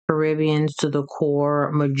Caribbeans to the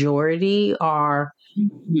core majority are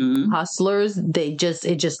hustlers. It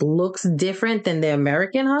just looks different than the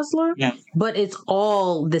American hustler, but it's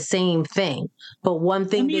all the same thing. But one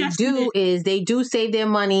thing they do is they do save their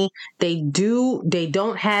money. They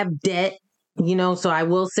don't have debt, so I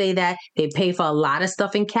will say that they pay for a lot of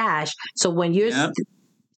stuff in cash. So when you're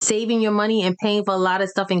saving your money and paying for a lot of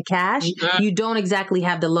stuff in cash, you don't exactly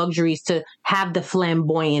have the luxuries to have the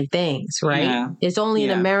flamboyant things, right? Yeah. It's only in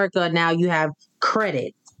America now you have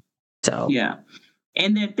credit. So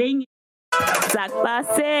and the thing,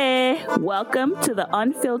 welcome to the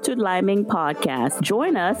Unfiltered Liming Podcast.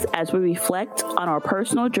 Join us as we reflect on our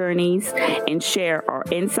personal journeys and share our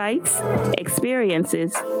insights,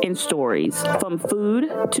 experiences, and stories. From food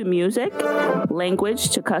to music,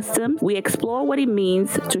 language to customs, we explore what it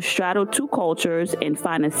means to straddle two cultures and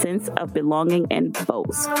find a sense of belonging in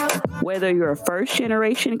both. Whether you're a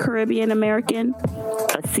first-generation Caribbean American,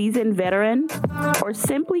 a seasoned veteran, or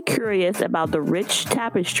simply curious about the rich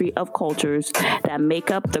tapestry of cultures that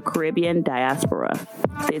make up the Caribbean diaspora,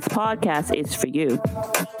 this podcast is for you.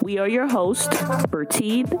 We are your hosts,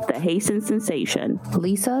 Bertide, the Haitian sensation,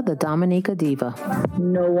 Lisa, the Dominica diva.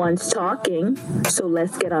 No one's talking, so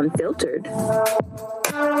let's get unfiltered.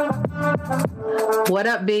 What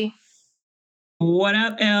up, B? What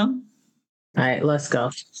up, L? All right, let's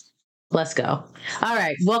go. All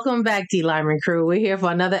right, welcome back, D-Lineman crew. We're here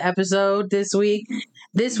for another episode this week.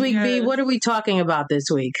 This week, B, what are we talking about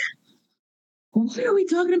this week? What are we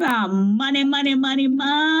talking about? Money.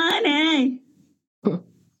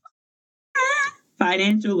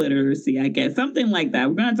 Financial literacy, I guess. Something like that.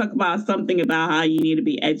 We're going to talk about something about how you need to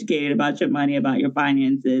be educated about your money, about your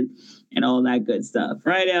finances, and all that good stuff.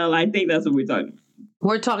 Right, Elle? I think that's what we're talking about.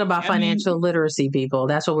 We're talking about financial literacy, people.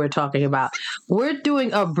 That's what we're talking about. We're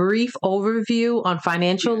doing a brief overview on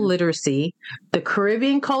financial literacy, the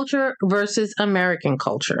Caribbean culture versus American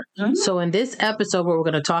culture. So in this episode, what we're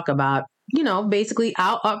going to talk about, basically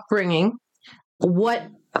our upbringing, what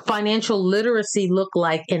financial literacy looked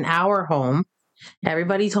like in our home.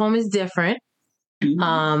 Everybody's home is different. So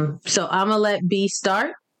I'm going to let B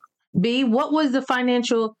start. B, what was the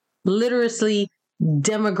financial literacy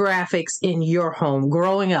demographics in your home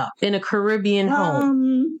growing up in a Caribbean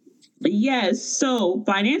home? Yes. So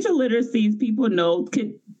financial literacy, as people know,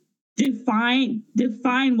 could define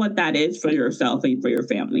what that is for yourself and for your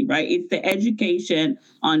family, right? It's the education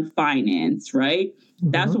on finance, right?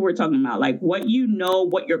 That's what we're talking about. Like what you know,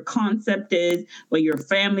 what your concept is, what your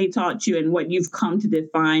family taught you, and what you've come to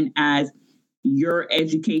define as your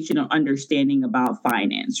education or understanding about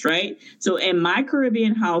finance, right? So in my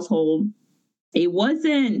Caribbean household, it was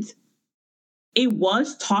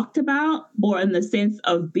talked about, or in the sense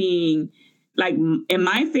of being like in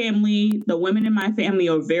my family, the women in my family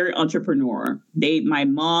are very entrepreneur. My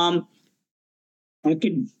mom,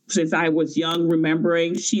 since I was young,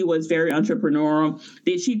 remembering she was very entrepreneurial.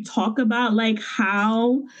 Did she talk about like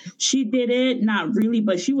how she did it? Not really,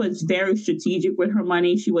 but she was very strategic with her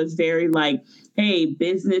money. She was very like, hey,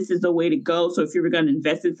 business is the way to go. So if you're going to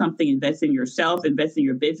invest in something, invest in yourself, invest in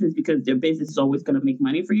your business, because your business is always going to make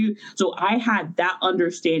money for you. So I had that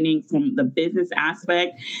understanding from the business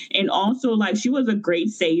aspect. And also like she was a great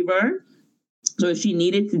saver. So if she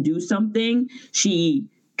needed to do something, she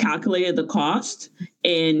calculated the cost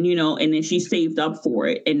and then she saved up for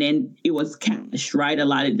it, and then it was cash, right?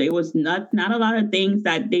 There was not a lot of things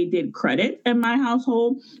that they did credit in my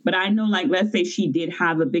household, but I know, like, let's say she did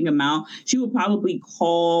have a big amount, she would probably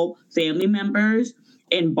call family members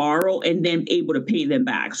and borrow and then able to pay them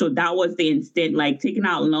back. So that was the instant, like taking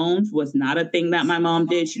out loans was not a thing that my mom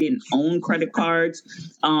did. She didn't own credit cards,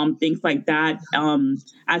 things like that.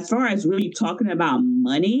 As far as really talking about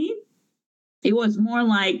money, it was more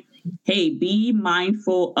like, hey, be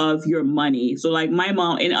mindful of your money. So like my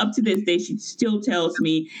mom, and up to this day, she still tells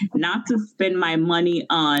me not to spend my money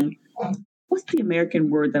on, what's the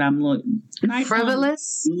American word that I'm looking?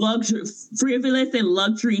 Frivolous? Frivolous and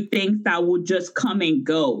luxury things that will just come and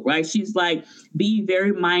go, right? She's like, be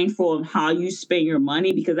very mindful of how you spend your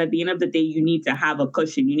money, because at the end of the day, you need to have a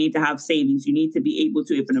cushion. You need to have savings. You need to be able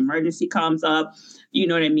to, if an emergency comes up, you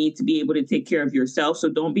know what I mean, to be able to take care of yourself. So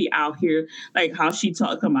don't be out here like how she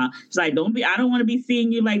talking about. She's like, I don't want to be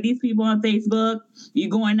seeing you like these people on Facebook. You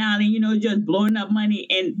going out and, just blowing up money.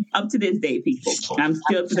 And up to this day, people, I'm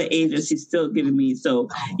still to the age that she's still giving me. So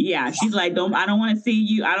yeah, she's like, I don't want to see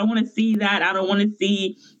you. I don't want to see that. I don't want to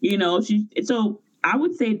see, so I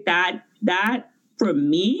would say that for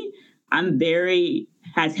me,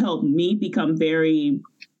 has helped me become very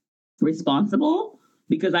responsible,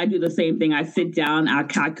 because I do the same thing. I sit down, I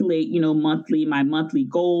calculate, my monthly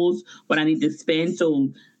goals, what I need to spend.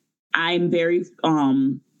 So I'm very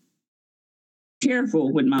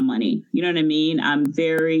careful with my money. You know what I mean? I'm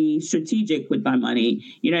very strategic with my money.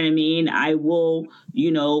 You know what I mean? I will,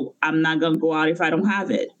 I'm not going to go out if I don't have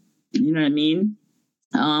it. You know what I mean?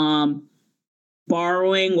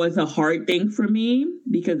 Borrowing was a hard thing for me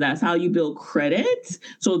because that's how you build credit.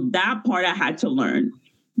 So that part I had to learn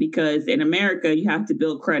because in America, you have to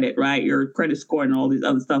build credit, right? Your credit score and all this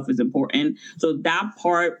other stuff is important. So that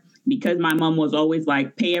part, because my mom was always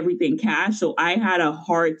like, pay everything cash. So I had a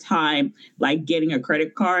hard time like getting a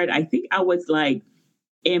credit card. I think I was like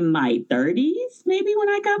in my 30s, maybe when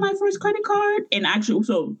I got my first credit card. And actually,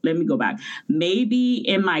 so let me go back. Maybe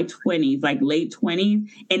in my 20s, like late 20s.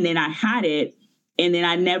 And then I had it and then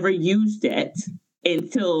I never used it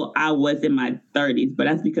until I was in my 30s. But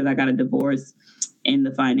that's because I got a divorce in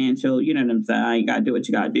the financial, you know what I'm saying? You got to do what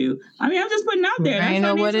you got to do. I mean, I'm just putting out there. I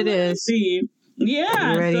know what it is.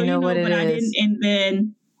 Yeah. So, know what it is. I didn't. And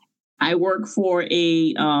then I work for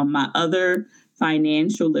my other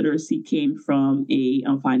financial literacy came from a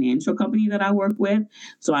financial company that I work with.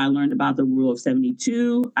 So I learned about the rule of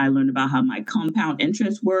 72. I learned about how my compound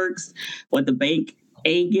interest works, what the bank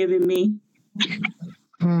ain't giving me.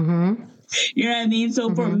 Mm-hmm. You know what I mean?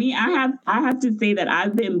 So for me, I have to say that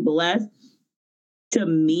I've been blessed to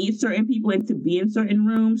meet certain people and to be in certain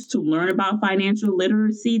rooms to learn about financial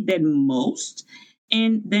literacy than most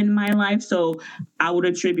in my life. So I would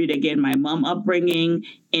attribute again my mom upbringing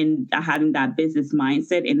and having that business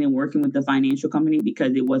mindset and then working with the financial company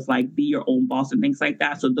because it was like be your own boss and things like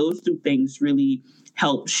that. So those two things really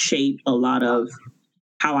help shape a lot of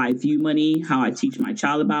how I view money, how I teach my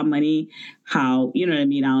child about money, how, you know what I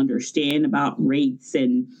mean, I understand about rates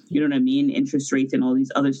and, you know what I mean, interest rates and all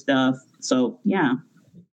these other stuff. So, yeah.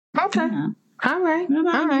 Okay. Yeah. All right. What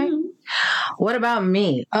about all right. you? What about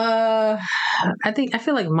me? I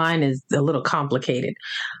feel like mine is a little complicated.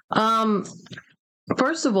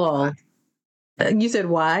 First of all, you said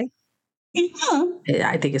why? Yeah.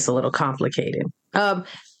 I think it's a little complicated.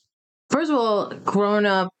 First of all, growing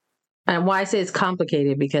up, and why I say it's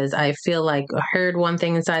complicated because I feel like I heard one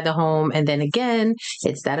thing inside the home, and then again,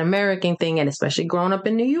 it's that American thing, and especially growing up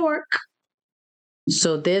in New York.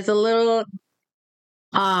 So there's a little,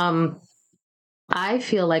 I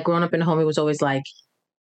feel like growing up in the home, it was always like,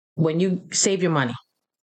 when you save your money,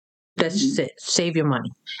 that's just it. Save your money.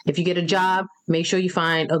 If you get a job, make sure you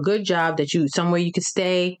find a good job somewhere you can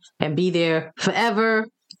stay and be there forever,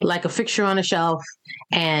 like a fixture on a shelf,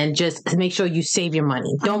 and just make sure you save your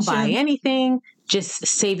money. Don't buy anything, just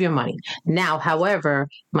save your money. Now, however,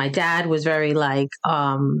 my dad was very like,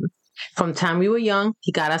 from the time we were young,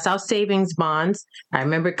 he got us our savings bonds. I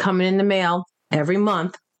remember it coming in the mail every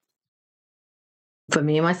month for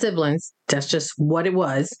me and my siblings. That's just what it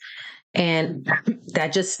was. And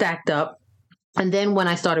that just stacked up. And then when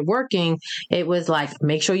I started working, it was like,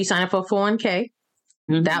 make sure you sign up for a 401k.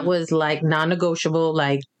 That was like non-negotiable.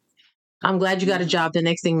 Like, I'm glad you got a job. The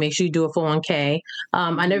next thing, make sure you do a 401k.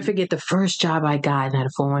 I never forget the first job I got and had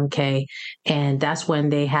a 401k. And that's when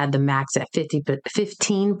they had the max at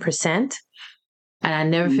 15%. And I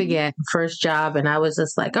never forget first job. And I was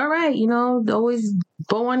just like, all right, always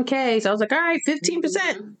 401k. So I was like, all right,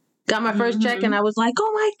 15%. Got my first check and I was like,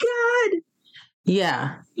 oh my God.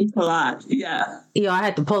 Yeah. It's a lot. Yeah. I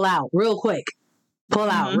had to pull out real quick.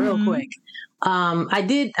 I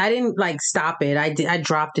didn't like stop it. I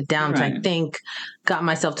dropped it down to, I think, got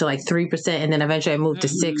myself to like 3%. And then eventually I moved to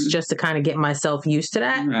 6 just to kind of get myself used to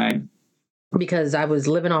that. Right. Because I was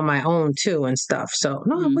living on my own too and stuff. So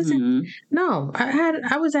no, I wasn't. No,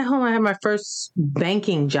 I was at home. I had my first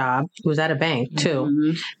banking job. It was at a bank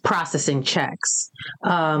too, processing checks.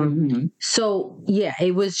 So yeah,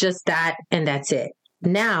 it was just that, and that's it.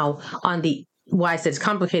 Now why I said it's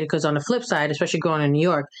complicated, because on the flip side, especially growing in New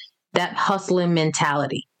York, that hustling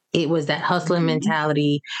mentality. It was that hustling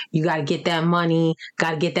mentality. You got to get that money,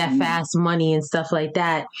 got to get that fast money and stuff like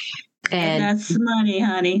that. And that's money,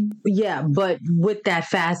 honey. Yeah, but with that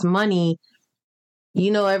fast money,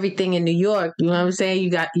 everything in New York, you know what I'm saying? You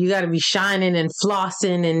got to be shining and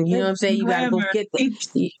flossing, and you know what I'm saying? You got to go get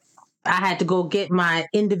I had to go get my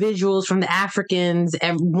individuals from the Africans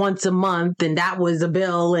once a month, and that was a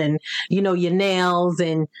bill, and your nails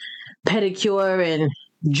and pedicure and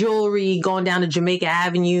jewelry, going down to Jamaica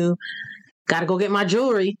Avenue. Got to go get my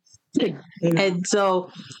jewelry. And so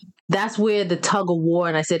that's where the tug of war,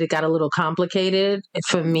 and I said it got a little complicated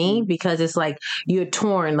for me, because it's like you're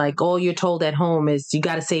torn. Like, all you're told at home is you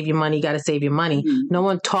got to save your money, No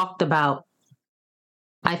one talked about,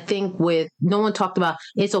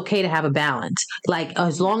 it's okay to have a balance. Like,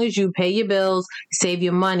 as long as you pay your bills, save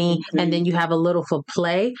your money, and then you have a little for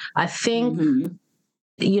play. I think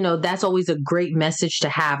that's always a great message to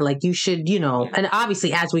have. Like you should, and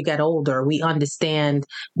obviously as we get older, we understand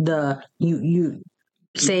you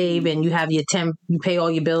save and you have you pay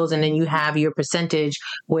all your bills, and then you have your percentage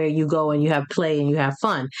where you go and you have play and you have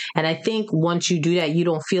fun. And I think once you do that, you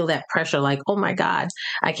don't feel that pressure like, oh my God,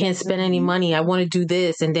 I can't spend any money. I want to do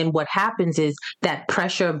this. And then what happens is that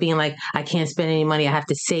pressure of being like, I can't spend any money. I have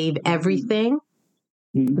to save everything.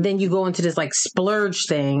 Then you go into this like splurge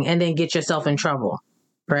thing and then get yourself in trouble.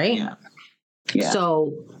 Right? Yeah.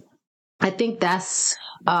 So I think that's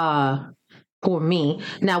for me.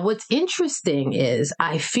 Now, what's interesting is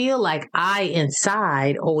I feel like I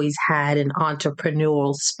inside always had an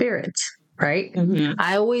entrepreneurial spirit, right?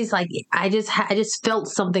 I always I just felt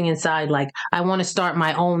something inside, like I want to start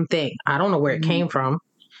my own thing. I don't know where it came from,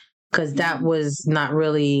 because that was not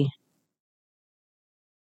really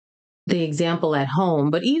the example at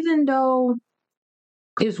home. But even though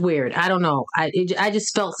it was weird, I don't know, I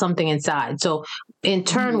just felt something inside. So in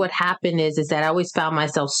turn, what happened is that I always found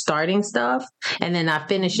myself starting stuff and then not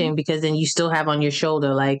finishing, because then you still have on your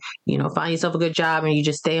shoulder, like, find yourself a good job and you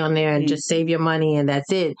just stay on there and just save your money and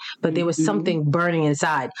that's it. But there was something burning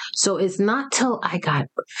inside. So it's not till I got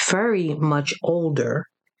very much older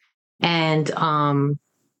and I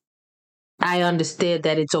understood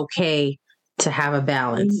that it's okay to have a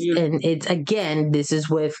balance. And it's, again, this is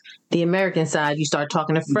with the American side. You start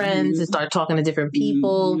talking to friends and start talking to different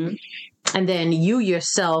people. And then you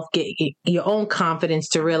yourself get your own confidence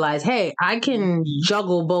to realize, hey, I can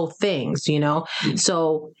juggle both things,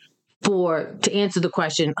 So to answer the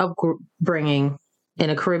question, upbringing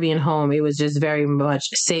in a Caribbean home, it was just very much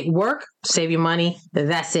save your money.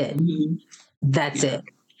 That's it. That's it.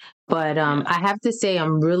 But I have to say,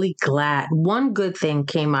 I'm really glad. One good thing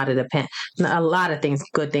came out of a lot of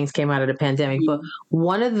good things came out of the pandemic. But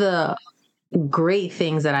one of the great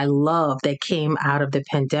things that I love that came out of the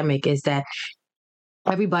pandemic is that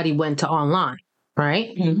everybody went to online,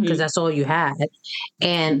 right? Because that's all you had.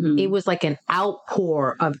 And it was like an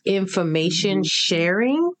outpour of information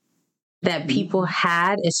sharing that people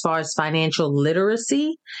had as far as financial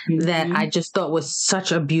literacy that I just thought was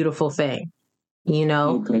such a beautiful thing,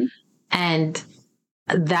 And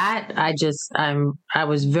that I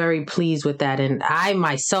was very pleased with that. And I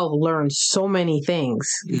myself learned so many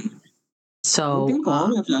things. So I think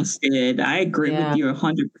all of us did. I agree with you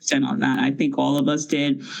 100% on that. I think all of us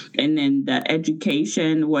did. And then the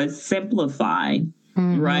education was simplified,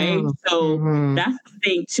 right? So that's the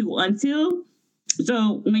thing too.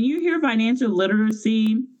 So when you hear financial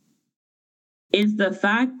literacy, is the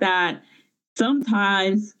fact that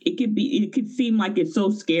sometimes it could seem like it's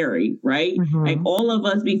so scary, right? Like all of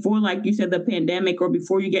us before, like you said, the pandemic, or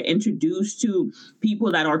before you get introduced to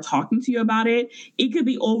people that are talking to you about it, it could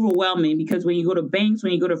be overwhelming, because when you go to banks,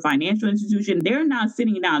 when you go to financial institutions, they're not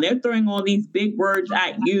sitting down. They're throwing all these big words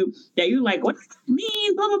at you that you're like, what does that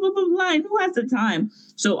mean? Blah, blah, blah, blah, blah. And who has the time?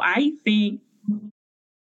 So I think,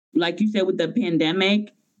 like you said, with the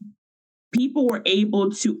pandemic, people were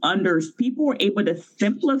able to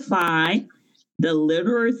simplify the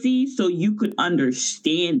literacy so you could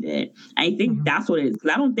understand it. I think that's what it is. Because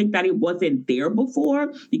I don't think that it wasn't there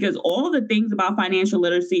before, because all the things about financial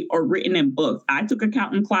literacy are written in books. I took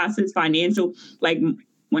accounting classes, like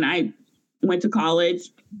when I went to college,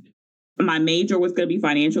 my major was going to be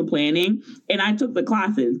financial planning, and I took the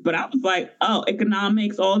classes, but I was like, oh,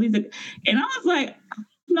 economics, all these. And I was like, I don't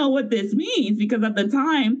know what this means, because at the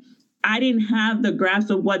time I didn't have the grasp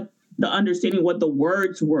of the understanding what the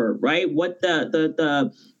words were, right? What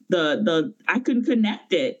the I couldn't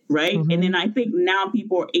connect it, right? And then I think now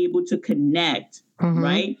people are able to connect,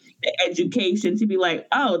 right? The education to be like,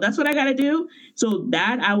 oh, that's what I got to do. So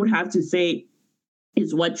that, I would have to say,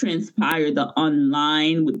 is what transpired the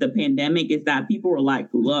online with the pandemic, is that people were like,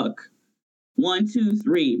 look, 1, 2,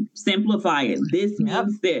 3, simplify it. This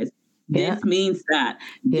means this. This means that.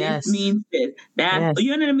 This means this. That,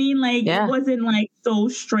 you know what I mean? Like, it wasn't like so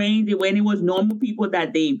strange when it was normal people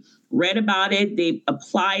that they read about it, they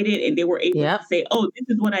applied it, and they were able to say, oh, this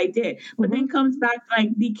is what I did. But then comes back to,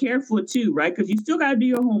 like, be careful too, right? Because you still got to do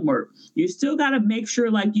your homework. You still got to make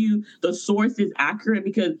sure, like, the source is accurate,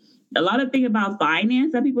 because a lot of things about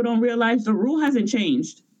finance that people don't realize, the rule hasn't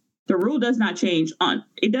changed. The rule does not change.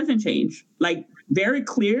 It doesn't change. Like, very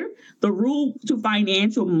clear. The rule to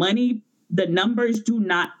financial money, the numbers do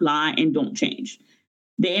not lie and don't change.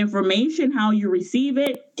 The information, how you receive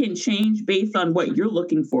it, can change based on what you're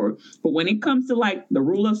looking for. But when it comes to, like, the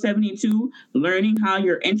rule of 72, learning how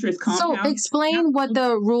your interest compounds. So explain what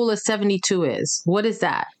the rule of 72 is. What is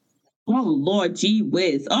that? Oh Lord, gee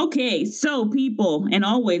whiz. Okay, so people, and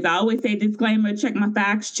I always say disclaimer, check my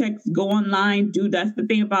facts, go online, that's the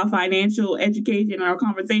thing about financial education in our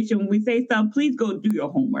conversation. When we say stuff, please go do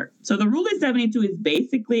your homework. So the rule of 72 is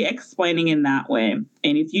basically explaining in that way. And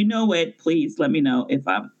if you know it, please let me know if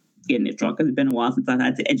I'm getting it wrong, because it's been a while since I've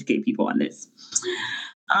had to educate people on this.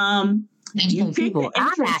 You take the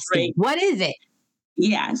interest rate. What is it?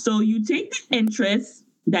 Yeah, so you take the interest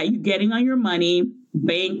that you're getting on your money,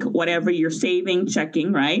 bank, whatever you're saving,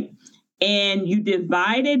 checking, right? And you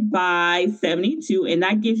divide it by 72, and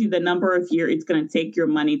that gives you the number of years it's going to take your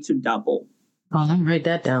money to double. Oh, let me write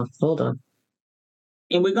that down. Hold on.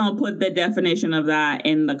 And we're going to put the definition of that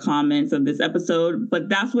in the comments of this episode, but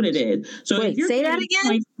that's what it is. So wait, if you're say that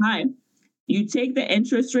again? 0.5, you take the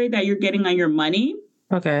interest rate that you're getting on your money,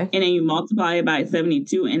 okay, and then you multiply it by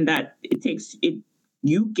 72, and that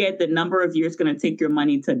you get the number of years it's going to take your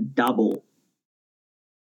money to double.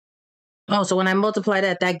 Oh, so when I multiply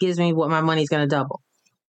that gives me what my money's going to double.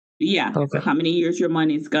 Yeah. Okay. How many years your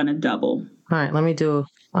money's going to double. All right. Let me do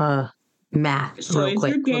math so real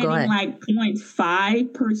quick. You're getting like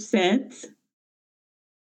 0.5%,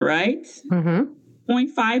 right? Mm-hmm.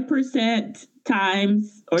 0.5%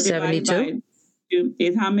 times or 72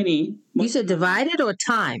 is how many? You said divided or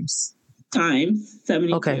times? Times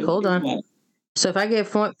 72. Okay, hold on. What? So if I get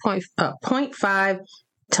 0.5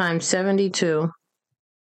 times 72,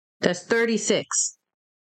 that's 36.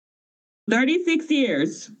 36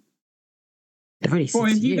 years. 36 for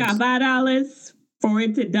if years. You got $5 for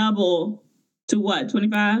it to double to what?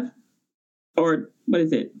 25? Or what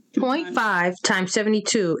is it? 0.5 times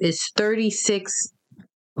 72 is 36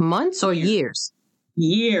 months or years?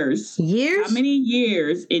 Years. Years? How many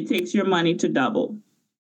years it takes your money to double?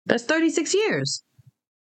 That's 36 years.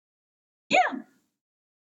 Yeah.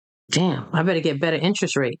 Damn, I better get better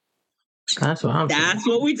interest rate. That's what I'm saying. That's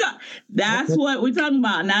what we're talking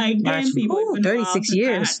about. Now again, people, 36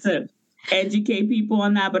 years. I have to educate people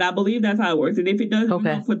on that, but I believe that's how it works. And if it doesn't, we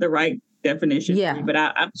won't put the right definition. Yeah. But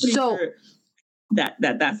I'm pretty sure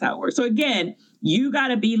that's how it works. So again, you got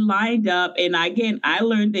to be lined up. And again, I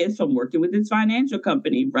learned this from working with this financial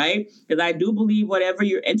company, right? Because I do believe whatever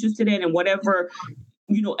you're interested in and whatever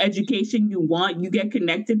education you want, you get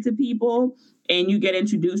connected to people and you get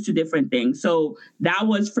introduced to different things. So that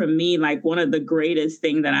was for me, like one of the greatest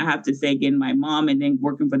things that I have to say. Again, my mom and then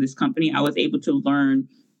working for this company, I was able to learn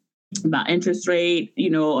about interest rate,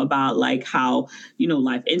 about like how,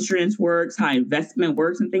 life insurance works, how investment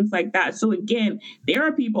works and things like that. So again, there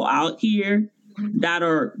are people out here that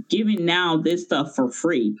are giving now this stuff for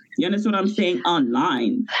free. You understand what I'm saying?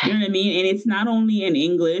 Online. You know what I mean? And it's not only in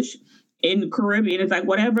English. In Caribbean, it's like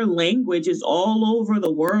whatever language is all over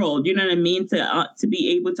the world. You know what I mean? To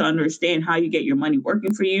be able to understand how you get your money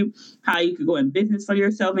working for you, how you could go in business for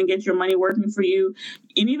yourself and get your money working for you.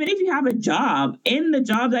 And even if you have a job, in the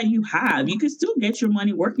job that you have, you can still get your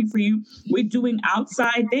money working for you with doing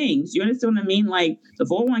outside things. You understand what I mean? Like the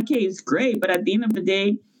 401k is great, but at the end of the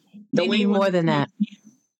day, they need more than that.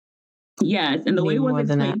 Yes, and the way it was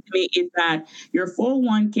explained to me is that your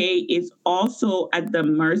 401k is also at the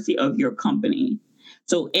mercy of your company.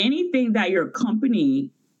 So anything that your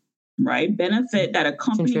company, right, benefit that a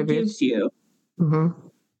company gives you,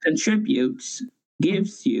 contributes,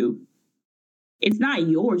 gives you, it's not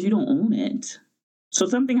yours. You don't own it. So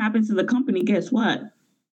something happens to the company, guess what?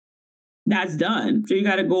 That's done. So you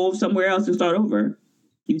got to go somewhere else and start over.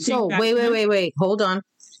 Wait. Hold on.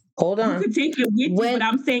 You could take it with you, but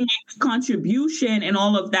I'm saying contribution and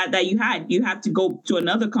all of that you have to go to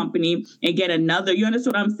another company and get another. You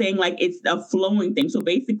understand what I'm saying? Like it's a flowing thing. So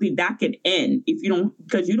basically that could end if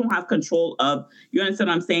because you don't have control of, you understand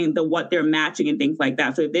what I'm saying? What they're matching and things like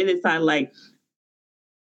that. So if they decide like,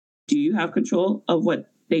 do you have control of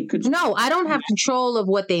what they could? No, I don't have control of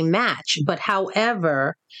what they match, but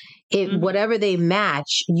however, whatever they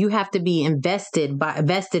match, you have to be vested by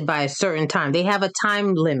a certain time. They have a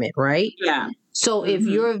time limit, right? Yeah. So if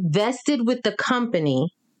you're vested with the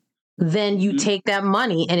company, then you take that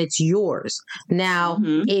money and it's yours. Now,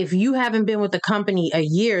 if you haven't been with the company a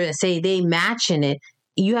year and say they matching it,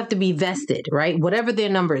 you have to be vested, right? Whatever their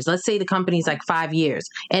number is. Let's say the company's like 5 years.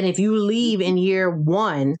 And if you leave in year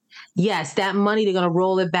 1, yes, that money, they're going to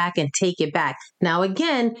roll it back and take it back. Now,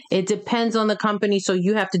 again, it depends on the company. So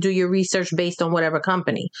you have to do your research based on whatever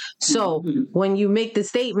company. So when you make the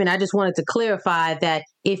statement, I just wanted to clarify that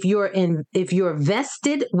if you're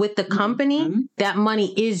vested with the company, that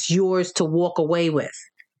money is yours to walk away with.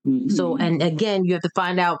 So, and again, you have to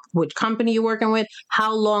find out which company you're working with,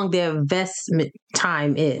 how long their investment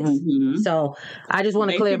time is. Mm-hmm. So I just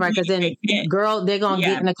want to clarify, because then girl, they're going to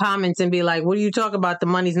get in the comments and be like, what are you talking about? The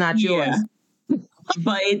money's not yours.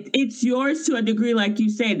 But it's yours to a degree. Like you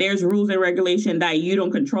said, there's rules and regulation that you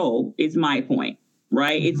don't control, is my point,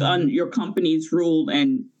 right? It's on your company's rule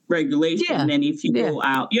and regulation. And then if you go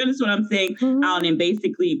out, you understand what I'm saying? Out and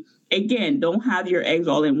basically, again, don't have your eggs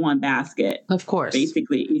all in one basket. Of course.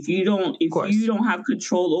 Basically, if you don't have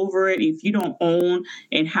control over it, if you don't own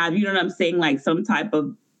and have, you know what I'm saying, like some type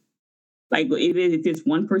of, like if it's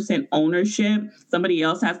 1% ownership, somebody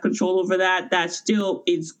else has control over that still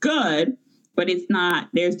is good, but it's not.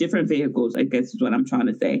 There's different vehicles, I guess is what I'm trying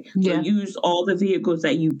to say. So use all the vehicles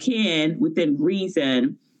that you can within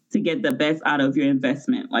reason to get the best out of your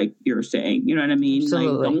investment, like you're saying. You know what I mean?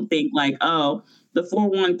 Absolutely. Like, don't think like, oh, the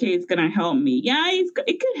 401k is going to help me. Yeah,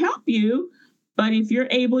 it could help you. But if you're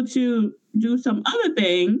able to do some other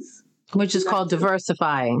things. Which is called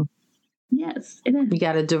diversifying. Yes, it is. You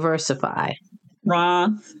got to diversify.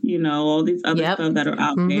 Roth, all these other stuff that are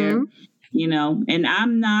out there, and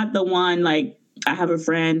I'm not the one, like, I have a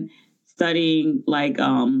friend studying, like,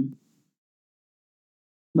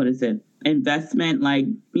 what is it? Investment, like,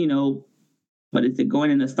 what is it?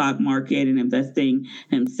 Going in the stock market and investing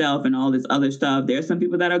himself and all this other stuff. There's some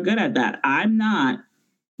people that are good at that. I'm not.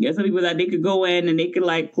 There's some people that they could go in and they could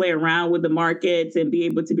like play around with the markets and be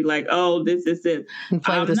able to be like, oh, this is it. And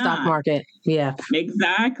play with the stock market. Yeah.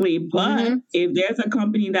 Exactly. But if there's a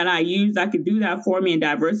company that I use that could do that for me and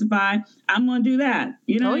diversify, I'm going to do that.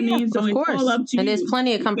 You know what I mean? So it's all up to you. And there's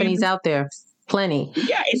plenty of companies out there. Plenty.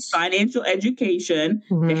 Yeah, it's financial education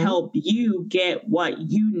to help you get what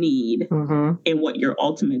you need and what your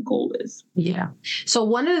ultimate goal is. Yeah. So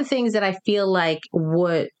one of the things that I feel like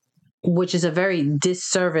which is a very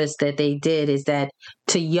disservice that they did, is that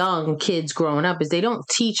to young kids growing up, is they don't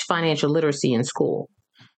teach financial literacy in school.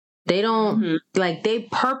 They don't, like, they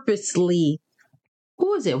purposely,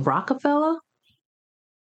 who is it, Rockefeller?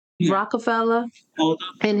 Yeah. Rockefeller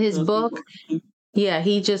in his book. Yeah,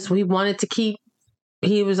 he wanted to keep,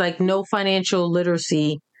 he was like, no financial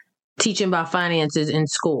literacy, teaching about finances in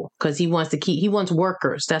school, because he wants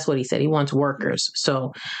workers. That's what he said. He wants workers.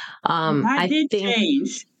 So I think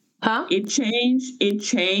change. Huh? It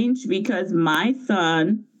changed because my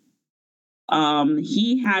son,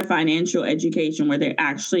 he had financial education where they're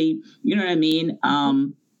actually, you know what I mean?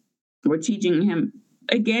 We're teaching him,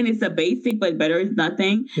 again, it's a basic, but better is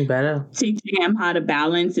nothing. Better. Teaching him how to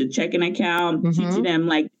balance a checking account, teaching them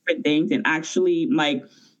like different things. And actually, like,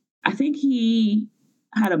 I think he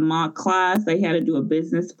had a mock class. They had to do a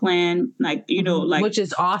business plan, like, like, which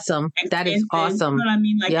is awesome. That is awesome. You know what I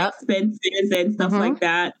mean? Like expenses and stuff like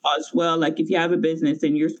that as well. Like if you have a business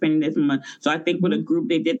and you're spending this money. So I think with a group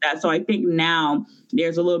they did that. So I think now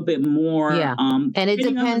there's a little bit more. Yeah. And it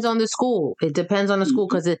depends on the school. It depends on the school,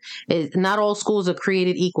 because it not all schools are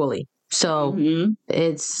created equally. So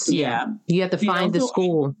it's you have to find the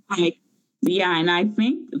school. And I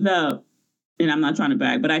think and I'm not trying to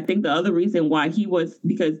brag, but I think the other reason why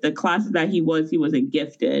because the classes that he wasn't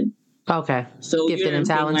gifted. Okay. So gifted and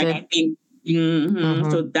talented. Like, I think,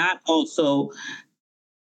 so that also,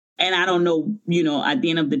 and I don't know, at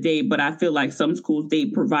the end of the day, but I feel like some schools, they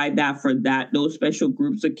provide that for those special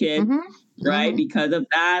groups of kids, right? Because of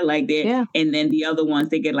that, like and then the other ones,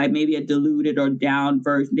 they get like maybe a diluted or down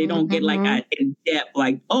version. They don't get like an in-depth,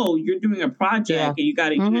 like, oh, you're doing a project and you got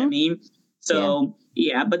to, you know what I mean? So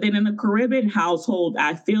but then in the Caribbean household,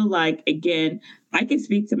 I feel like, again, I can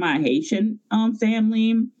speak to my Haitian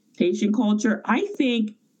family, Haitian culture. I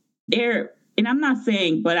think and I'm not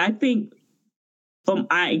saying, but I think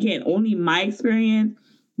only my experience,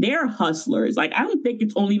 they're hustlers. Like, I don't think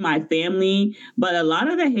it's only my family, but a lot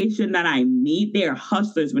of the Haitian that I meet, they're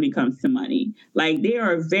hustlers when it comes to money. Like, they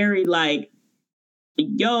are very like,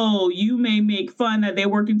 yo, you may make fun that they're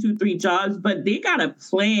working 2-3 jobs, but they got a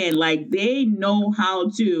plan. Like, they know how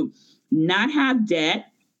to not have debt.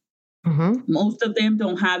 Most of them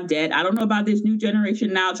don't have debt. I don't know about this new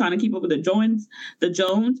generation now trying to keep up with the Jones,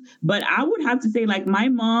 but I would have to say, like, my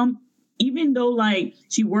mom, even though like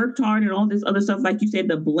she worked hard and all this other stuff, like you said,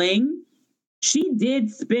 the bling, she did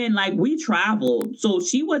spend, like, we traveled. So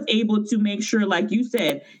she was able to make sure, like you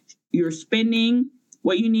said, you're spending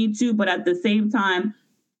what you need to, but at the same time,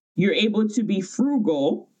 you're able to be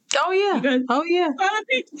frugal. Oh, yeah. Because other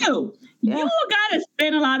things too. You don't got to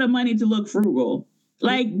spend a lot of money to look frugal.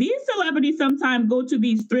 Like, these celebrities sometimes go to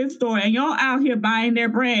these thrift stores and y'all out here buying their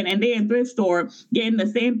brand, and they in thrift store getting the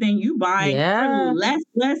same thing you buy for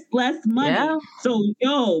less money. Yeah.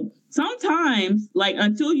 So, sometimes, like,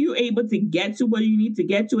 until you're able to get to where you need to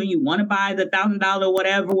get to and you want to buy the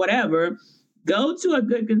 $1,000 whatever, Go to a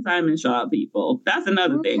good consignment shop, people. That's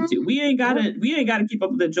another thing too. We ain't gotta keep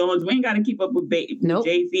up with the Jones. We ain't gotta keep up with, with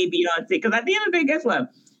Jay-Z, Beyonce. Because at the end of the day, guess what?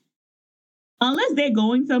 Unless they're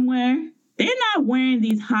going somewhere, they're not wearing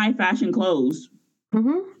these high fashion clothes.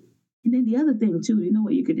 And then the other thing too, you know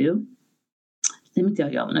what you could do? Let me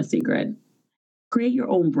tell y'all a secret. Create your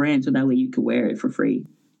own brand so that way you can wear it for free.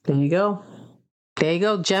 There you go. There you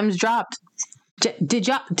go. Gems dropped. Did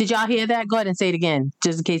y'all hear that? Go ahead and say it again,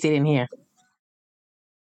 just in case they didn't hear.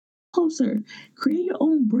 Closer. Create your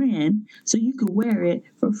own brand so you can wear it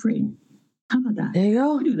for free. How about that? There you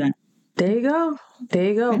go. Do that. There you go. There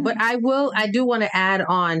you go. But I do want to add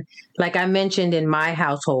on, like I mentioned in my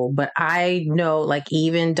household, but I know like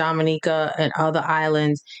even Dominica and other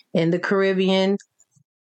islands in the Caribbean,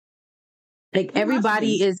 like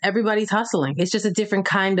everybody's hustling. It's just a different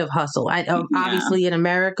kind of hustle. Obviously in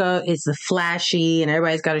America, it's the flashy and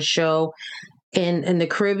everybody's got a show. In the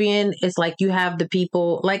Caribbean, it's like you have the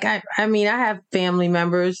people, like I mean, I have family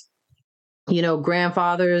members, you know,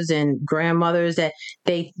 grandfathers and grandmothers that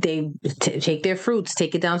they take their fruits,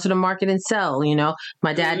 take it down to the market and sell. You know,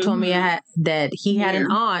 my dad told me that he had an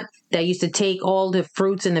aunt that used to take all the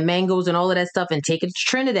fruits and the mangoes and all of that stuff and take it to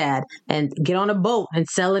Trinidad and get on a boat and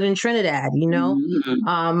sell it in Trinidad. You know,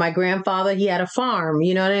 my grandfather, he had a farm.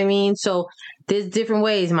 You know what I mean? So there's different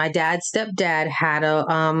ways. My dad's stepdad had a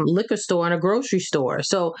liquor store and a grocery store.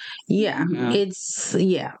 So they're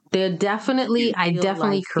definitely, I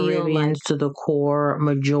definitely Caribbeans to the core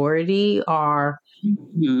majority are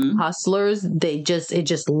hustlers. It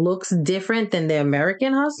just looks different than the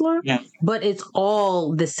American hustler, but it's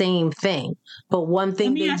all the same thing. But one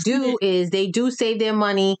thing they do is they do save their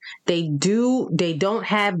money. They don't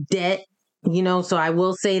have debt. You know, so I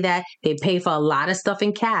will say that they pay for a lot of stuff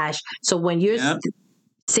in cash. So when you're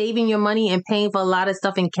saving your money and paying for a lot of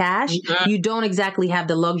stuff in cash, you don't exactly have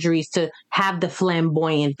the luxuries to have the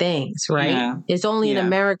flamboyant things, right? Yeah. It's only in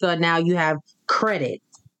America now you have credit.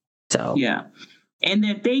 So and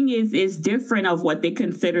the thing is different of what they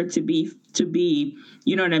consider to be,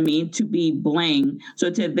 you know what I mean, to be bling. So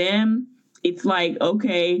to them, it's like,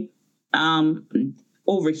 okay,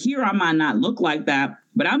 over here I might not look like that,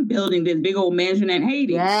 but I'm building this big old mansion in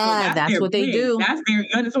Haiti. Yeah, so that's what they do.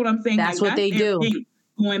 That's what I'm saying. That's what they do.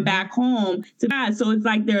 Going back home to that. So it's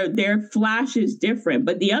like their flash is different.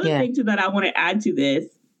 But the other thing too that I want to add to this,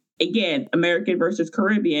 again, American versus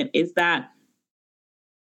Caribbean, is that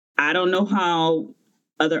I don't know how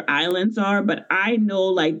other islands are, but I know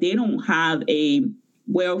like they don't have a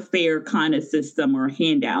welfare kind of system or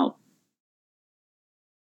handout.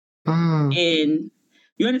 And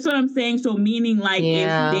you understand what I'm saying? So meaning like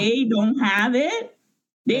if they don't have it,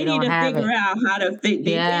 they need to figure out how to fit.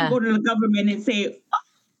 They can't go to the government and say,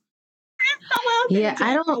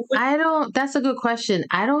 I don't, that's a good question.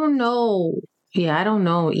 I don't know. Yeah, I don't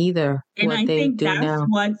know either. And I think that's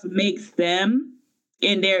what makes them,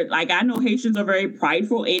 and they're like, I know Haitians are very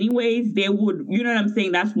prideful anyways. They would, you know what I'm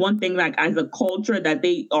saying? That's one thing, like as a culture that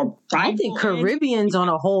they are prideful. I think Caribbeans on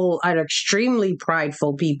a whole are extremely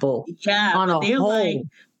prideful people. Yeah. On a whole. Like,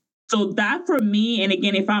 so that for me, and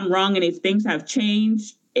again, if I'm wrong and if things have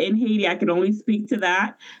changed in Haiti, I can only speak to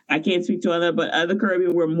that. I can't speak to other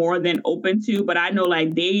Caribbean we're more than open to. But I know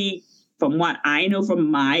like they, from what I know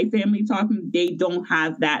from my family talking, they don't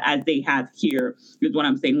have that as they have here. Is what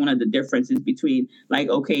I'm saying. One of the differences between like,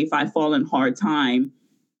 okay, if I fall in hard time,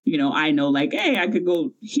 you know, I know like, hey, I could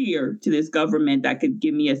go here to this government that could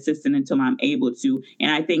give me assistance until I'm able to.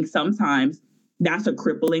 And I think sometimes that's a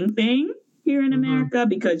crippling thing here in America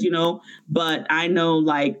because, you know, but I know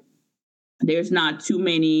like there's not too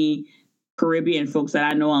many Caribbean folks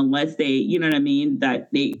that I know unless they, you know what I mean,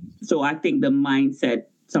 so I think the mindset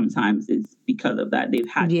sometimes is because of that. They've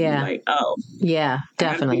had to be like, oh. Yeah,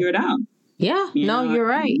 definitely. Figure it out. Yeah, you're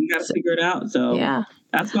right. You got to figure it out. So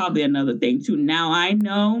that's probably another thing too. Now I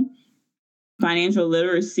know financial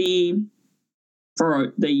literacy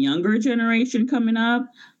for the younger generation coming up,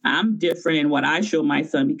 I'm different in what I show my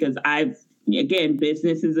son because again,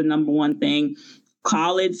 business is the number one thing.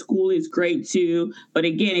 College, school is great too. But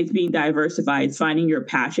again, it's being diversified. It's finding your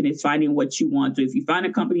passion. It's finding what you want. So if you find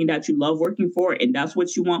a company that you love working for and that's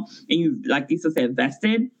what you want, and you, like Lisa said,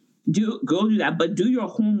 vested, go do that. But do your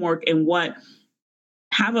homework and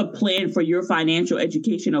have a plan for your financial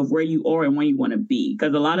education of where you are and where you want to be.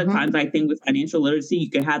 Because a lot of times I think with financial literacy,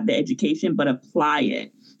 you can have the education, but apply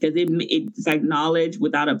it. Because it's like knowledge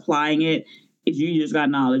without applying it. You just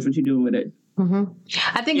got knowledge. What you doing with it?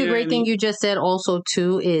 I think a great thing you just said also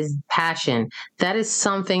too is passion. That is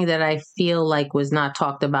something that I feel like was not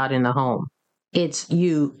talked about in the home. It's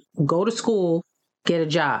you go to school, get a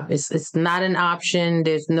job. It's not an option.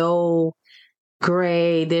 There's no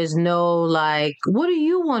grade. There's no like, what do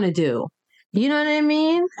you want to do? You know what I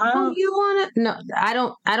mean? Oh, you want to? No,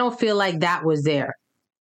 I don't feel like that was there.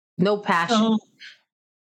 No passion. So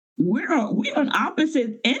we're on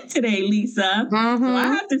opposite end today, Lisa. Mm-hmm. So I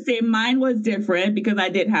have to say mine was different because I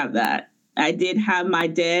did have that. I did have, my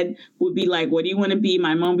dad would be like, what do you want to be?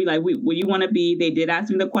 My mom would be like, what do you want to be? They did ask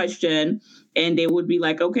me the question and they would be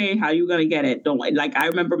like, okay, how are you going to get it? Don't, like, I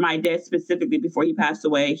remember my dad specifically before he passed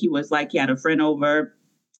away, he was like, he had a friend over.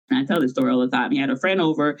 And I tell this story all the time. He had a friend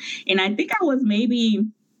over and I think I was maybe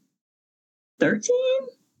 13.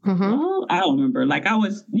 Mm-hmm. Oh, I don't remember. Like I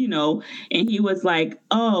was, and he was like,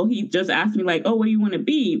 oh, he just asked me like, oh, what do you want to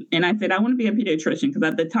be? And I said, I want to be a pediatrician because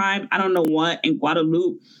at the time, I don't know what, in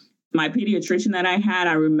Guadalupe, my pediatrician that I had,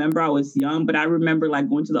 I remember I was young, but I remember like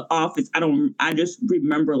going to the office. I just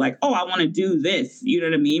remember like, oh, I want to do this. You know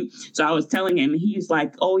what I mean? So I was telling him, he's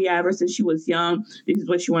like, oh yeah, ever since she was young, this is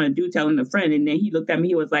what she want to do, telling a friend. And then he looked at me,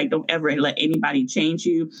 he was like, don't ever let anybody change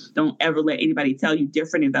you. Don't ever let anybody tell you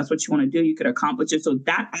different. If that's what you want to do, you could accomplish it. So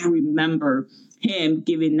that I remember him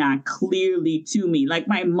giving that clearly to me. Like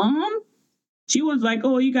my mom, she was like,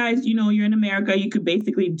 oh, you guys, you're in America, you could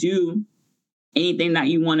basically do anything that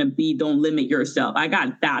you want to be. Don't limit yourself. I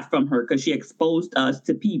got that from her because she exposed us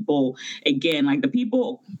to people. Again, like the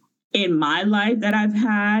people in my life that I've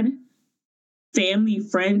had, family,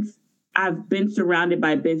 friends, I've been surrounded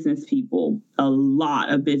by business people, a lot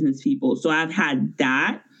of business people. So I've had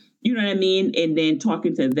that, you know what I mean? And then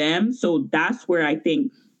talking to them. So that's where I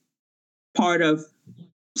think part of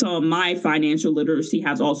some of my financial literacy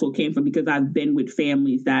has also came from, because I've been with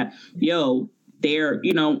families that, they're,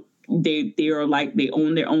 they are like, they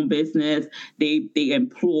own their own business. They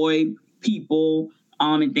employ people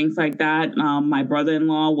and things like that. My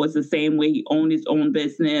brother-in-law was the same way. He owned his own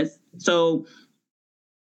business. So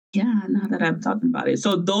yeah, now that I'm talking about it.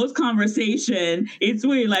 So those conversations, it's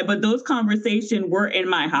weird, like, but those conversations were in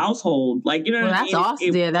my household. Like, you know what I mean?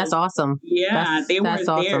 Awesome. Yeah, that's awesome. Yeah, they were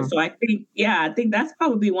there. Awesome. So I think that's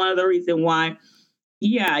probably one of the reasons why.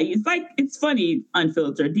 Yeah, it's funny,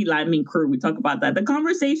 Unfiltered, D-Line Crew, we talk about that. The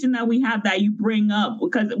conversation that we have that you bring up,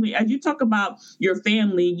 because as you talk about your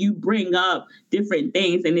family, you bring up different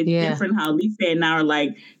things, and it's different how Lisa and I are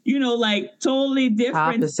like, like totally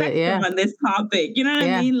different spectrum on this topic. You know what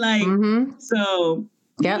I mean? Like, so,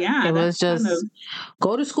 it was just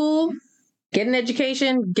go to school, get an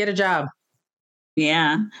education, get a job.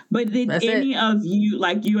 Yeah. But did any of you,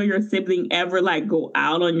 like you or your sibling, ever like go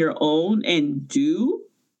out on your own and do?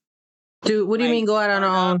 What do you mean go out on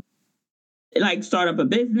our own? Like start up a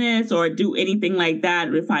business or do anything like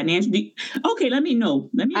that with financial? Okay, let me know.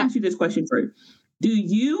 Let me ask you this question first. Do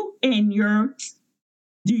you and your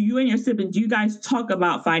sibling, do you guys talk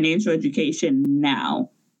about financial education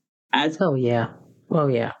now? Oh yeah.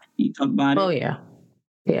 You talk about it? Oh yeah.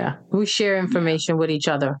 Yeah. We share information with each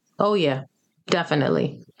other. Oh yeah.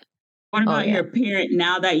 Definitely. What about your parent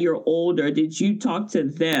now that you're older? Did you talk to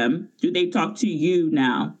them? Do they talk to you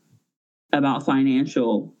now about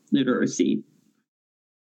financial literacy?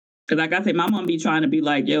 Because like I said, my mom be trying to be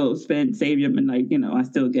like, yo, save your, and like, I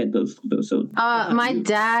still get those. So my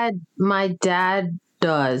dad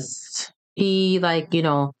does. He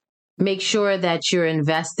make sure that you're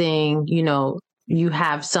investing, you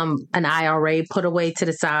have an IRA put away to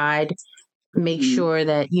the side. Make sure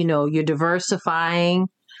that, you're diversifying,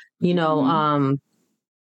 you're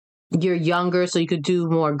younger, so you could do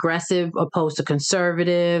more aggressive opposed to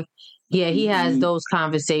conservative. Yeah, he has those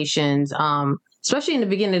conversations, especially in the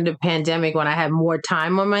beginning of the pandemic when I had more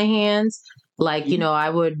time on my hands. Like, I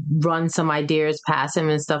would run some ideas past him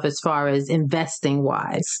and stuff as far as investing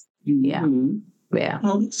wise. Yeah. Yeah.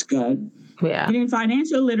 Oh, that's good. Yeah. And then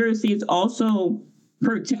financial literacy is also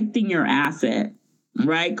protecting your asset.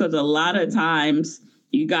 Right? Because a lot of times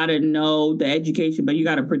you got to know the education, but you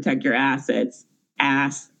got to protect your assets.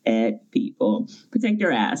 People. Protect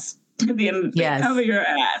your ass. At the end of the day, cover your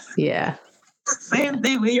ass. Yeah. Same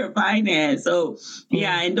thing with your finance. So,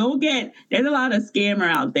 and there's a lot of scammer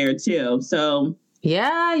out there too. So,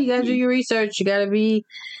 yeah, you got to do your research. You got to be,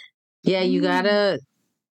 you got to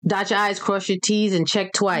dot your I's, cross your T's, and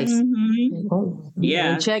check twice.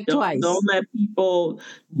 Yeah. And check twice. Don't let people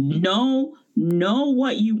know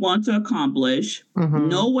what you want to accomplish,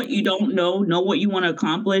 know what you don't know what you want to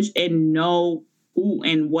accomplish, and know who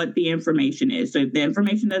and what the information is. So if the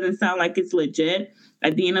information doesn't sound like it's legit,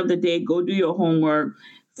 at the end of the day, go do your homework,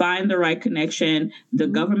 find the right connection. The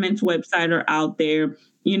government's website are out there.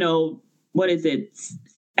 What is it?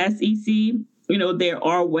 SEC, there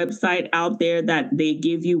are websites out there that they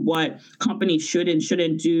give you what companies should and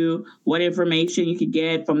shouldn't do, what information you could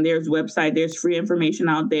get from their website. There's free information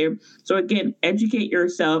out there. So again, educate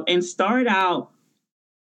yourself and start out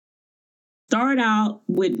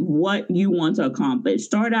with what you want to accomplish.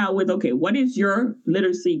 Start out with, okay, what is your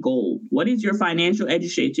literacy goal? What is your financial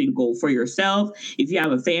education goal for yourself? If you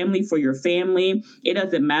have a family, for your family, it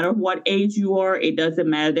doesn't matter what age you are. It doesn't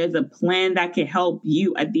matter. There's a plan that can help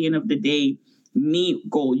you at the end of the day meet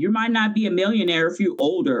goal. You might not be a millionaire if you're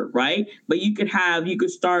older, right? But you could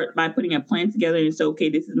start by putting a plan together and say, okay,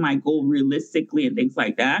 this is my goal realistically and things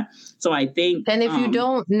like that. So I think. And if you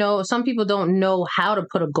don't know, some people don't know how to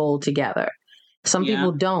put a goal together. Some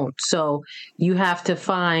people don't. So you have to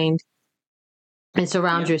find and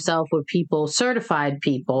surround yourself with certified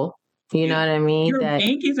people. You know what I mean? Your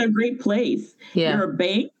bank is a great place. Yeah. Your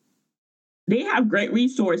bank, they have great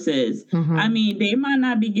resources. Mm-hmm. I mean, they might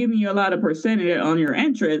not be giving you a lot of percentage on your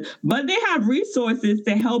interest, but they have resources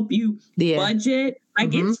to help you budget.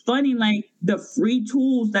 Like, it's funny, like the free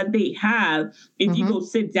tools that they have. If you go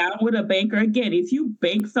sit down with a banker, again, if you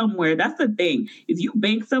bank somewhere, that's the thing. If you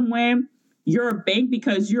bank somewhere, you're a bank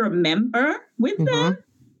because you're a member with them.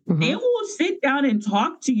 They will sit down and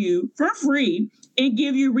talk to you for free and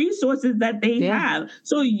give you resources that they have.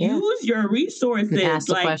 So use your resources. Ask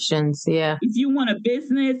the questions. Yeah. If you want a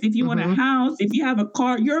business, if you want a house, if you have a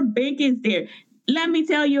car, your bank is there. Let me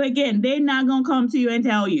tell you again, they're not going to come to you and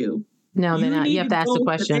tell you. No, they're not. You have to ask the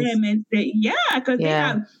questions. Because they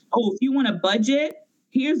have, if you want a budget,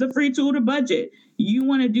 here's a free tool to budget. You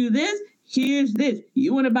want to do this? Here's this.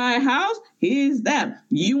 You want to buy a house? Here's that.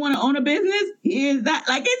 You want to own a business? Here's that.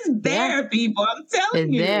 Like, it's there, people. I'm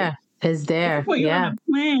telling you. It's there. Put you on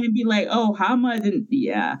a plan and be like, oh, how much? And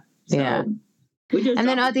And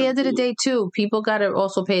then at the end of the day, too, people got to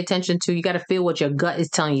also pay attention to, you got to feel what your gut is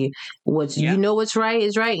telling you. You know what's right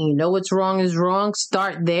is right, and you know what's wrong is wrong.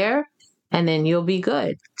 Start there, and then you'll be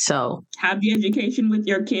good. So have the education with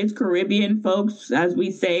your kids. Caribbean folks, as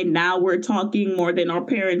we say, now we're talking more than our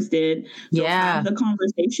parents did. So have the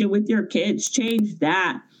conversation with your kids. Change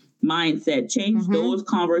that mindset. Change those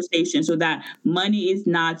conversations so that money is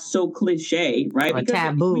not so cliche, right? Or because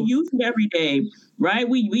taboo. We use it every day, right?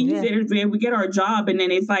 We use it every day. We get our job, and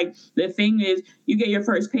then it's like, the thing is, you get your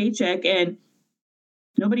first paycheck and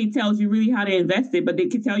nobody tells you really how to invest it, but they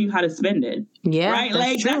can tell you how to spend it. Yeah, right.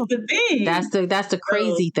 That's true. That's the thing. That's the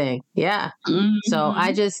crazy thing. Yeah. So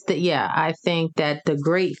I think that the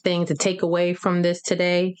great thing to take away from this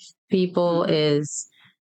today, people, is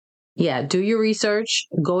do your research.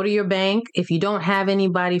 Go to your bank. If you don't have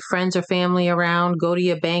anybody, friends or family around, go to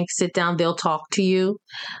your bank, sit down, they'll talk to you.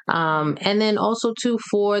 And then also, too,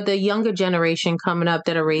 for the younger generation coming up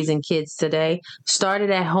that are raising kids today, start it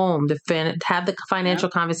at home. Have the financial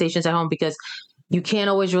conversations at home, because you can't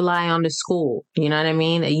always rely on the school. You know what I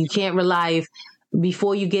mean? You can't rely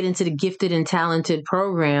before you get into the gifted and talented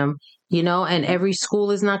program, and every school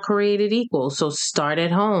is not created equal. So start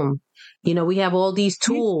at home. We have all these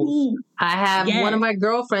tools. I have one of my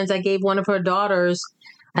girlfriends, I gave one of her daughters,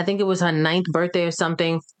 I think it was her 9th birthday or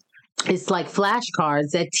something. It's like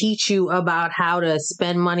flashcards that teach you about how to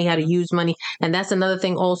spend money, how to use money. And that's another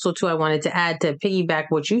thing also, too, I wanted to add to piggyback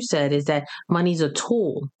what you said, is that money's a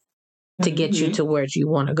tool to get you to where you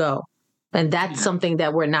want to go. And that's something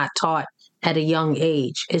that we're not taught at a young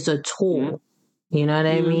age, is a tool. You know what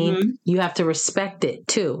I mean? You have to respect it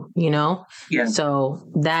too, Yeah. So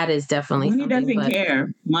that is definitely Money doesn't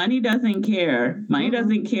care. Money doesn't care. Money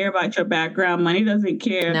doesn't care about your background. Money doesn't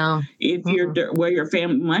care if you're where your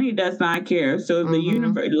family. Money does not care. So the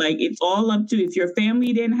universe, it's all up to, if your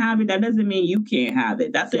family didn't have it, that doesn't mean you can't have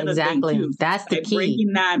it. That's the other thing too. That's the key.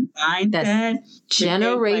 Breaking that mindset. That's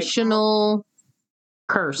generational.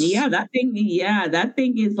 Curse. That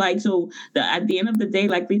thing is like, so at the end of the day,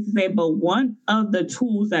 like Lisa said, but one of the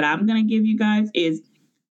tools that I'm going to give you guys is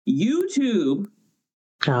YouTube.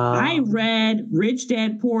 I read Rich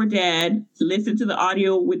Dad, Poor Dad, listened to the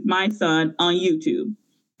audio with my son on YouTube.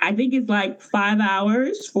 I think it's like 4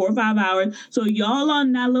 or 5 hours. So y'all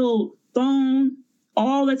on that little phone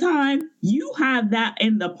all the time, you have that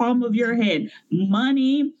in the palm of your head.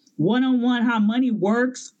 Money, one-on-one, how money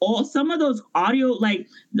works. Some of those audio, like,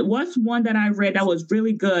 what's one that I read that was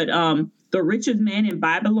really good? The Richest Man in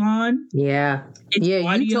Babylon. Yeah.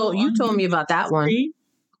 You told me about that one.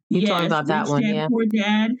 You told me about that one. Rich Dad, Poor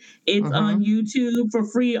Dad. It's on YouTube for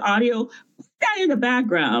free audio. Put that in the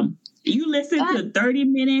background. You listen to 30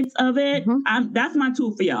 minutes of it. That's my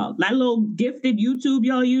tool for y'all. That little gifted YouTube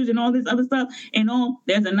y'all use and all this other stuff. And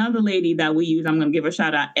there's another lady that we use. I'm going to give her a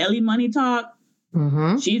shout out. Ellie Money Talk.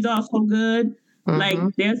 She's also good. Like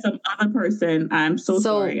there's some other person. I'm so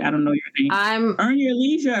sorry. I don't know your name. Earn Your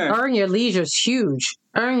Leisure. Earn Your Leisure is huge.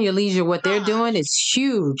 Earn Your Leisure, what they're doing is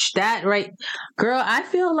huge. That right, girl, I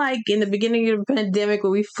feel like in the beginning of the pandemic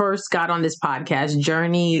when we first got on this podcast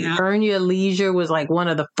journey, Earn Your Leisure was like one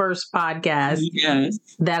of the first podcasts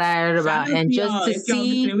that I heard about. And just to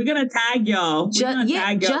see, we're gonna tag y'all.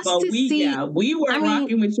 We were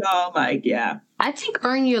rocking with y'all, like, I think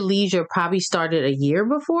Earn Your Leisure probably started a year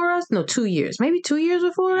before us. No, 2 years. Maybe 2 years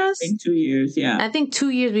before us. I think 2 years, I think 2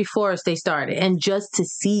 years before us they started. And just to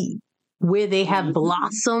see where they have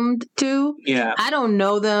blossomed to. I don't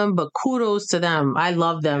know them, but kudos to them. I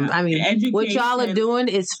love them. I mean, what y'all are doing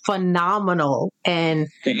is phenomenal. And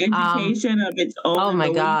the education of its own. Oh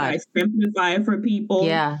my God. Simplify it for people.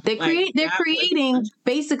 Yeah. They're creating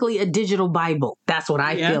basically a digital Bible. That's what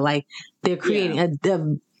I feel like. They're creating a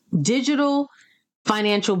digital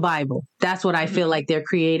financial Bible. That's what I feel like they're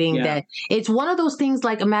creating. That it's one of those things,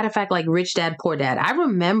 like a matter of fact, like Rich Dad, Poor Dad. I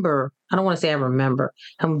don't want to say I remember.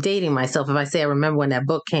 I'm dating myself if I say I remember when that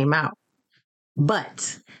book came out.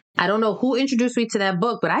 But I don't know who introduced me to that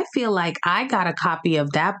book, but I feel like I got a copy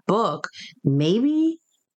of that book maybe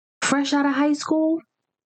fresh out of high school,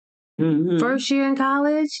 first year in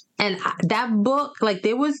college. And that book, like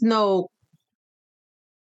was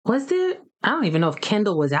there? I don't even know if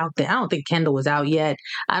Kindle was out there. I don't think Kindle was out yet.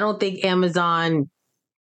 I don't think Amazon,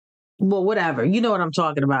 well, whatever. You know what I'm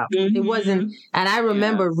talking about. It wasn't. And I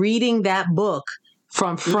remember reading that book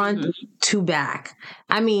from front to back.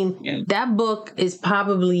 I mean, that book is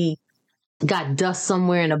probably got dust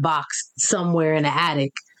somewhere in a box, somewhere in the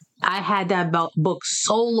attic. I had that book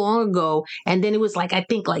so long ago. And then it was like, I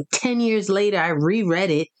think like 10 years later, I reread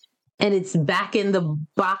it and it's back in the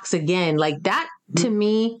box again. Like that to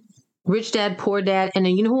me, Rich Dad, Poor Dad. And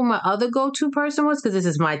then you know who my other go-to person was? Because this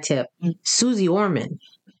is my tip. Susie Orman.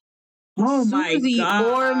 Oh my God. Susie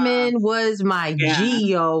Orman was my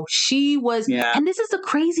G.O. She was, and this is the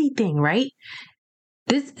crazy thing, right?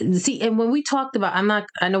 And when we talked about,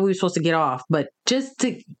 I know we were supposed to get off, but just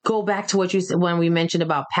to go back to what you said when we mentioned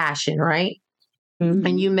about passion, right?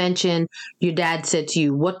 And you mentioned your dad said to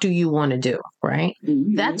you, what do you want to do? Right?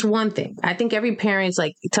 That's one thing. I think every parent's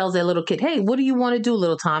like tells their little kid, hey, what do you want to do,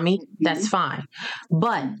 little Tommy? That's fine.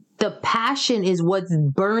 But the passion is what's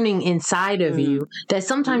burning inside of you that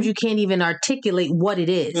sometimes you can't even articulate what it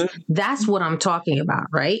is. That's what I'm talking about.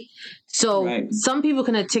 Right? So some people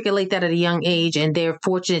can articulate that at a young age and they're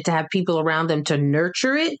fortunate to have people around them to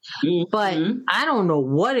nurture it. But I don't know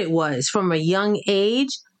what it was from a young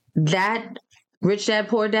age that Rich Dad,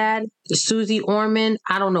 Poor Dad, Susie Orman.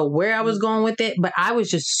 I don't know where I was going with it, but I was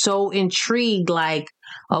just so intrigued. Like,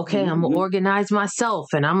 okay, I'm going to organize myself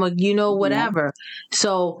and I'm going to, whatever.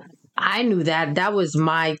 So I knew that was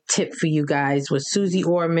my tip for you guys was Susie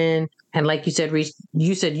Orman. And like you said,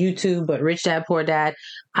 you said YouTube, but Rich Dad, Poor Dad.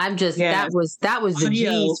 I'm just, that was the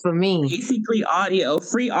G's for me. Basically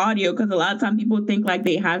free audio. Cause a lot of times people think like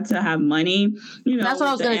they have to have money. That's what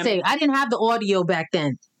I was going to say. I didn't have the audio back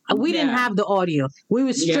then. We didn't have the audio. We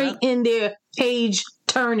were straight in there, page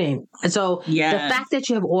turning. So the fact that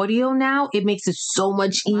you have audio now, it makes it so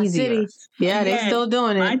much easier. Yeah, they're still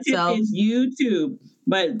doing it. My tip is YouTube.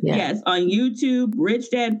 But yes, on YouTube,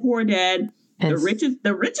 Rich Dad, Poor Dad, the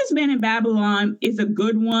richest man in Babylon is a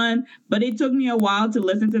good one. But it took me a while to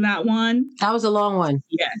listen to that one. That was a long one.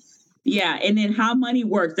 Yes. Yeah. And then How Money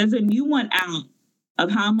Works. There's a new one out of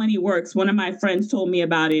How Money Works. One of my friends told me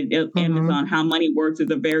about it at Amazon. How Money Works is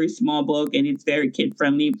a very small book and it's very kid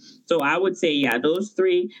friendly. So I would say, those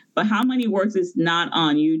three. But How Money Works is not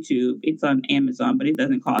on YouTube. It's on Amazon, but it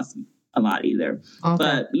doesn't cost a lot either. Okay.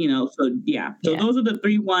 But, So those are the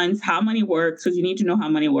three ones. How Money Works, because you need to know how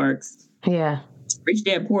money works. Yeah. Rich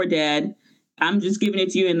Dad, Poor Dad. I'm just giving it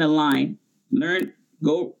to you in the line. Learn,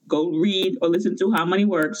 go read or listen to How Money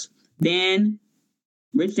Works. Then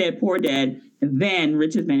Rich Dad, Poor Dad. And then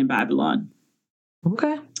Richest Man in Babylon.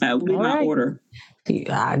 Okay. That would be my order.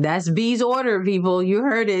 That's B's order, people. You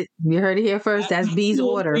heard it. You heard it here first. That's B's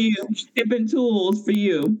order. Tip and tools for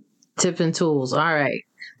you. Tip and tools. All right.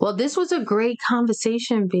 Well, this was a great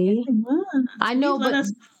conversation, B. I know, but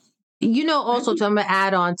also, so I'm going to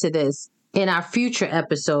add on to this. In our future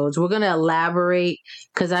episodes, we're going to elaborate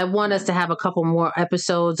because I want us to have a couple more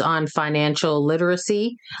episodes on financial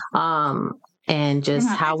literacy. And just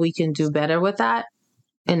how we can do better with that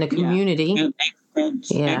in the community.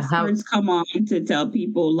 Experts come on to tell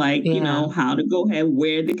people how to go ahead,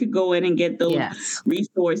 where they could go in and get those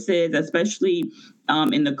resources, especially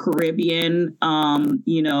in the Caribbean,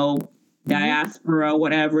 diaspora,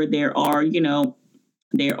 whatever. There are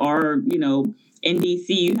in DC,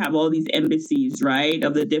 you have all these embassies, right,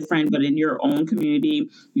 of the different, but in your own community,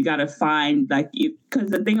 you got to find because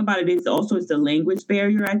the thing about it is also it's the language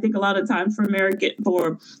barrier. I think a lot of times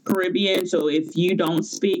for Caribbean. So if you don't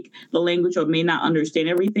speak the language or may not understand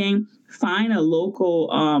everything, find a local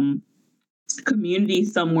community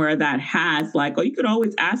somewhere that has or you could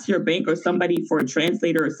always ask your bank or somebody for a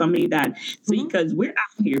translator or somebody that because we're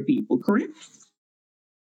out here, people, correct?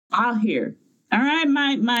 Out here. All right,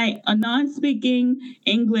 my non-speaking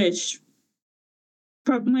English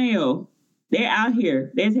Mayo, they're out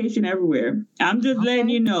here. There's Haitian everywhere. I'm just letting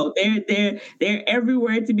you know they're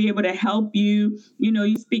everywhere to be able to help you.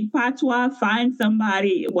 You speak patois, find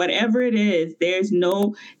somebody, whatever it is. There's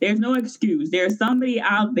no excuse. There's somebody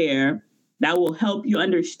out there that will help you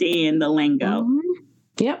understand the lingo.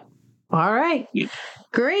 Yep. All right. Yeah.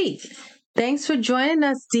 Great. Thanks for joining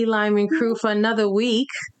us, D Lyman Crew, for another week.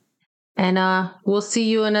 And we'll see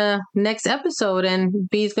you in a next episode. And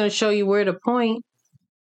B's going to show you where to point.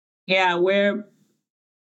 Yeah, where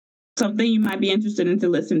something you might be interested in to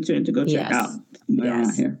listen to and to go check out.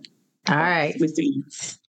 Yes. Here. All right. We'll see you.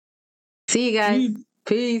 See you guys.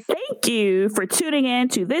 Peace. Thank you for tuning in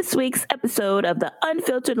to this week's episode of the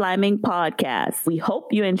Unfiltered Liming Podcast. We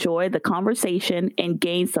hope you enjoyed the conversation and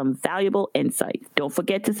gained some valuable insights. Don't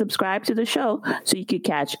forget to subscribe to the show so you can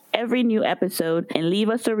catch every new episode and leave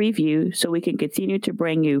us a review so we can continue to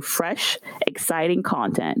bring you fresh, exciting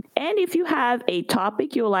content. And if you have a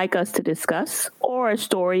topic you'd like us to discuss or a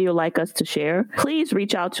story you'd like us to share, please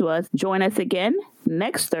reach out to us. Join us again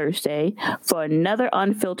next Thursday for another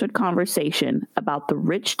unfiltered conversation about the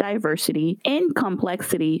rich diversity and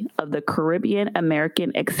complexity of the Caribbean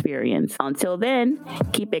American experience. Until then,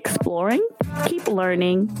 keep exploring, keep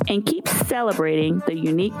learning, and keep celebrating the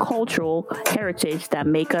unique cultural heritage that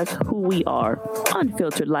make us who we are.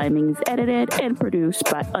 Unfiltered Liming is edited and produced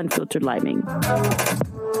by Unfiltered Liming.